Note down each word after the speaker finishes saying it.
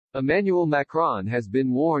Emmanuel Macron has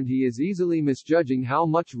been warned he is easily misjudging how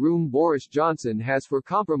much room Boris Johnson has for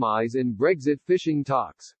compromise in Brexit fishing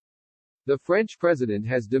talks. The French president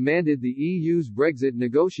has demanded the EU's Brexit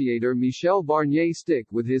negotiator Michel Barnier stick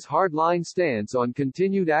with his hardline stance on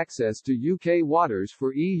continued access to UK waters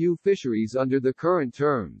for EU fisheries under the current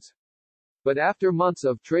terms. But after months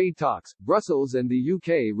of trade talks, Brussels and the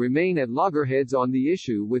UK remain at loggerheads on the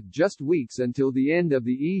issue with just weeks until the end of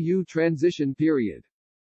the EU transition period.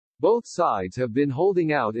 Both sides have been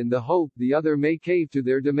holding out in the hope the other may cave to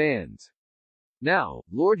their demands. Now,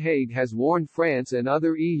 Lord Hague has warned France and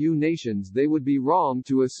other EU nations they would be wrong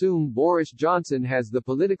to assume Boris Johnson has the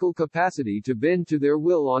political capacity to bend to their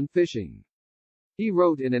will on fishing. He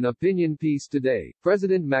wrote in an opinion piece today,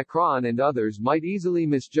 President Macron and others might easily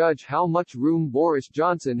misjudge how much room Boris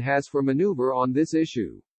Johnson has for maneuver on this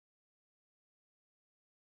issue.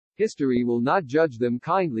 History will not judge them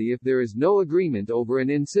kindly if there is no agreement over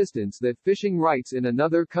an insistence that fishing rights in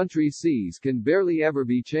another country's seas can barely ever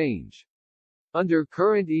be changed. Under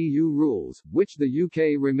current EU rules, which the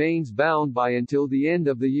UK remains bound by until the end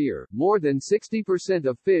of the year, more than 60%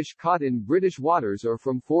 of fish caught in British waters are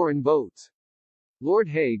from foreign boats. Lord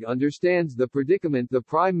Hague understands the predicament the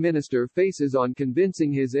Prime Minister faces on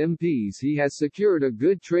convincing his MPs he has secured a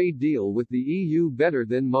good trade deal with the EU better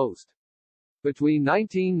than most. Between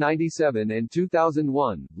 1997 and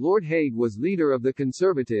 2001, Lord Hague was leader of the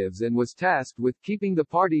Conservatives and was tasked with keeping the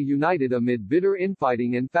party united amid bitter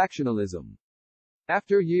infighting and factionalism.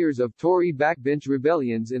 After years of Tory backbench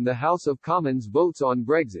rebellions in the House of Commons votes on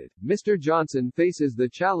Brexit, Mr. Johnson faces the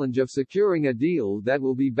challenge of securing a deal that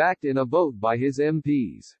will be backed in a vote by his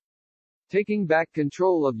MPs. Taking back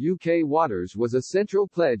control of UK waters was a central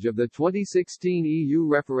pledge of the 2016 EU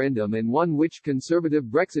referendum and one which conservative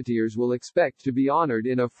Brexiteers will expect to be honoured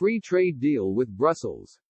in a free trade deal with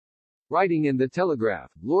Brussels. Writing in The Telegraph,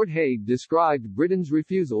 Lord Hague described Britain's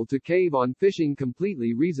refusal to cave on fishing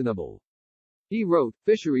completely reasonable. He wrote,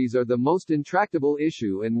 "Fisheries are the most intractable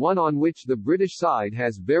issue and one on which the British side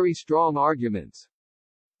has very strong arguments.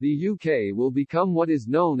 The UK will become what is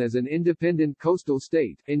known as an independent coastal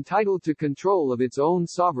state, entitled to control of its own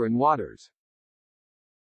sovereign waters.